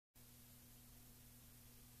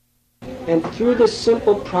And through this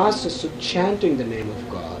simple process of chanting the name of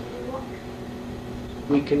God,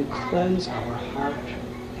 we can cleanse our heart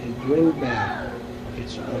and bring back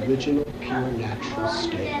its original pure natural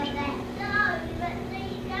state.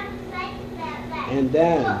 And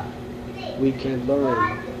then we can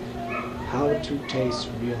learn how to taste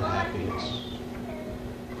real happiness.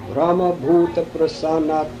 Brahma bhuta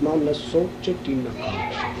prasanatma nasochati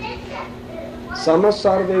nakamcha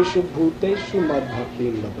samasarveshu bhuteshu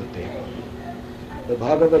madbhaktin labate. The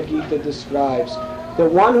Bhagavad Gita describes the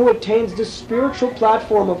one who attains the spiritual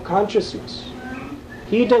platform of consciousness.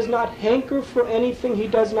 He does not hanker for anything he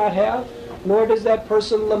does not have, nor does that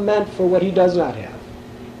person lament for what he does not have,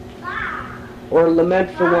 or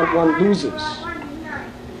lament for what one loses.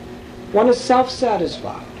 One is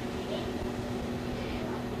self-satisfied.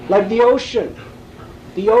 Like the ocean,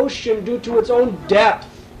 due to its own depth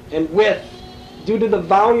and width, due to the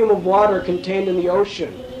volume of water contained in the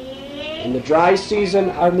ocean, in the dry season,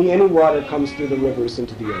 hardly any water comes through the rivers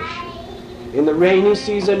into the ocean. In the rainy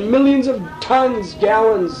season, millions of tons,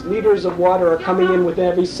 gallons, liters of water are coming in with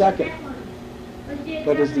every second.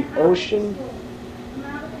 But does the ocean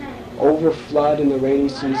overflood in the rainy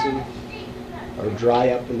season or dry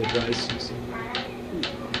up in the dry season?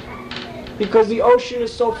 Because the ocean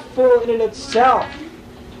is so full in itself,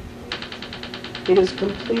 it is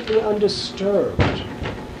completely undisturbed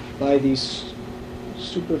by these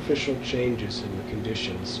superficial changes in the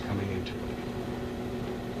conditions coming into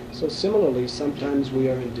it. So similarly, sometimes we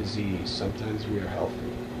are in disease, sometimes we are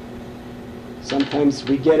healthy. Sometimes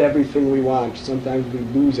we get everything we want, sometimes we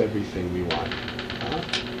lose everything we want.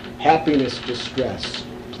 Happiness, distress,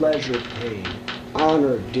 pleasure, pain,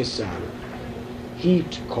 honor, dishonor,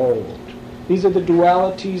 heat, cold. These are the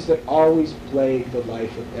dualities that always plague the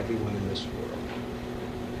life of everyone in this world.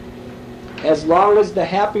 As long as the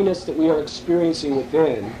happiness that we are experiencing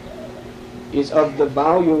within is of the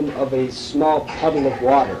volume of a small puddle of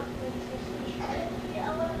water,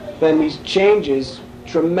 then these changes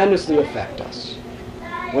tremendously affect us.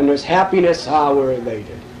 When there's happiness, we're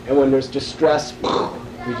elated. And when there's distress,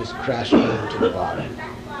 we just crash down to the bottom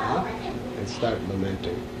and start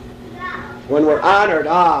lamenting. When we're honored,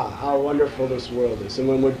 how wonderful this world is. And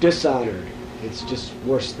when we're dishonored, it's just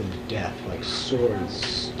worse than death, like swords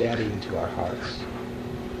stabbing into our hearts.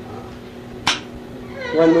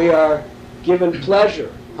 When we are given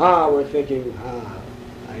pleasure, we're thinking,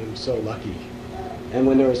 I am so lucky. And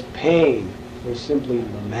when there is pain, we're simply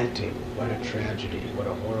lamenting, what a tragedy, what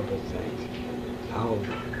a horrible thing. How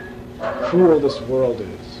cruel this world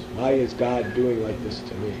is. Why is God doing like this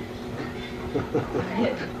to me?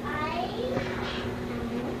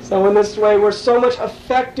 So in this way, we're so much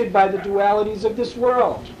affected by the dualities of this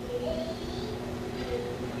world.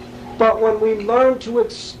 But when we learn to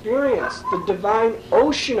experience the divine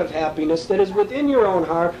ocean of happiness that is within your own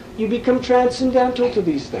heart, you become transcendental to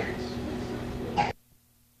these things.